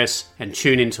 reduce stress and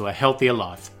tune into a healthier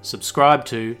life. Subscribe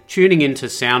to Tuning Into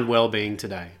Sound Wellbeing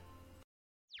today.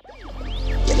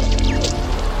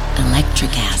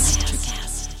 Electrocast.